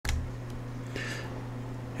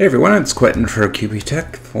Hey everyone, it's Quentin for QB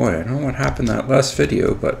Tech. Boy, I don't know what happened that last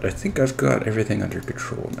video, but I think I've got everything under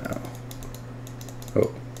control now.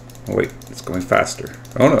 Oh wait, it's going faster.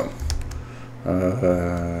 Oh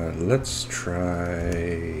no. Let's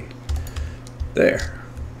try there.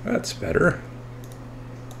 That's better.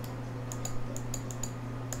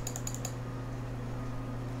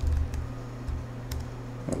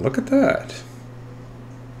 Well, look at that.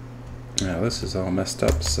 Now this is all messed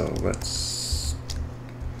up, so let's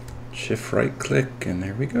shift right click and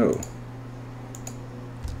there we go.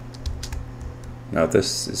 Now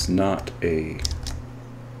this is not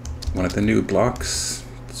one of the new blocks,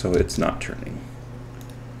 so it's not turning.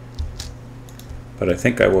 But I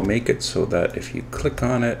think I will make it so that if you click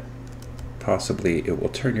on it, possibly it will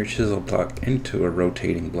turn your chisel block into a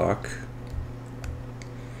rotating block.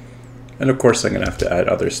 And of course I'm going to have to add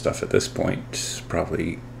other stuff at this point,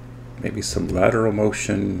 probably maybe some lateral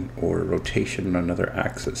motion or rotation on another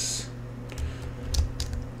axis.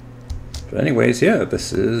 But anyways, yeah,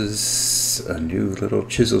 this is a new little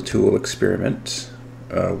chisel tool experiment.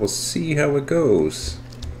 We'll see how it goes.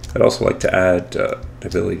 I'd also like to add the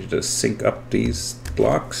ability to sync up these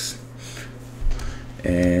blocks.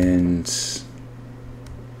 And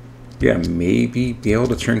yeah, maybe be able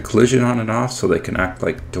to turn collision on and off so they can act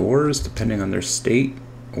like doors depending on their state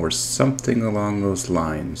or something along those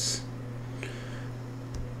lines.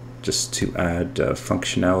 Just to add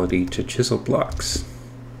functionality to chisel blocks.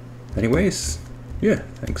 Anyways, yeah,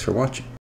 thanks for watching.